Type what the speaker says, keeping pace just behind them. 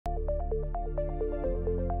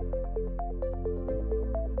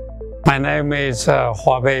My name is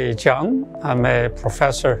Huabei Jiang. I'm a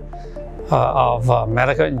professor of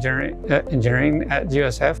medical engineering at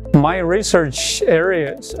USF. My research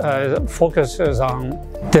areas focuses on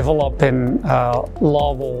developing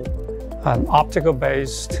novel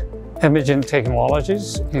optical-based imaging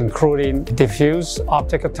technologies, including diffuse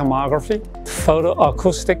optical tomography,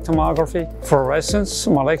 photoacoustic tomography, fluorescence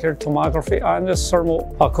molecular tomography, and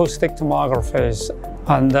thermoacoustic tomographies.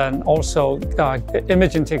 And then also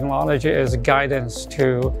imaging technology as guidance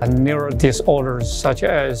to neural disorders such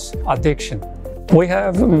as addiction. We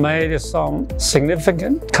have made some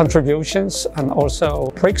significant contributions and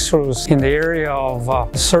also breakthroughs in the area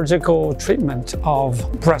of surgical treatment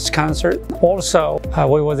of breast cancer. Also,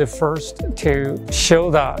 we were the first to show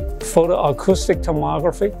that photoacoustic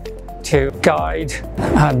tomography to guide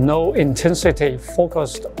no-intensity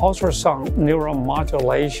focused ultrasound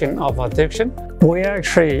neuromodulation of addiction. We're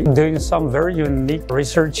actually doing some very unique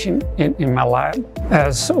research in my lab,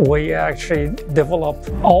 as we actually develop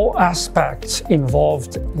all aspects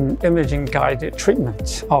involved in imaging-guided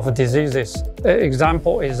treatment of diseases. An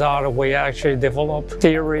example is that we actually develop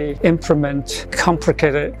theory, implement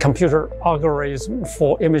complicated computer algorithm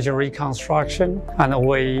for imaging reconstruction, and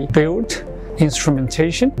we build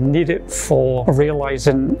instrumentation needed for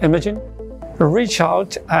realizing imaging. Reach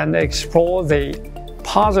out and explore the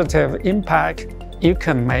positive impact you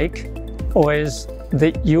can make with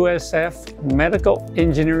the USF medical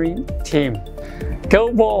engineering team.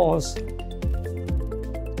 Go Bulls!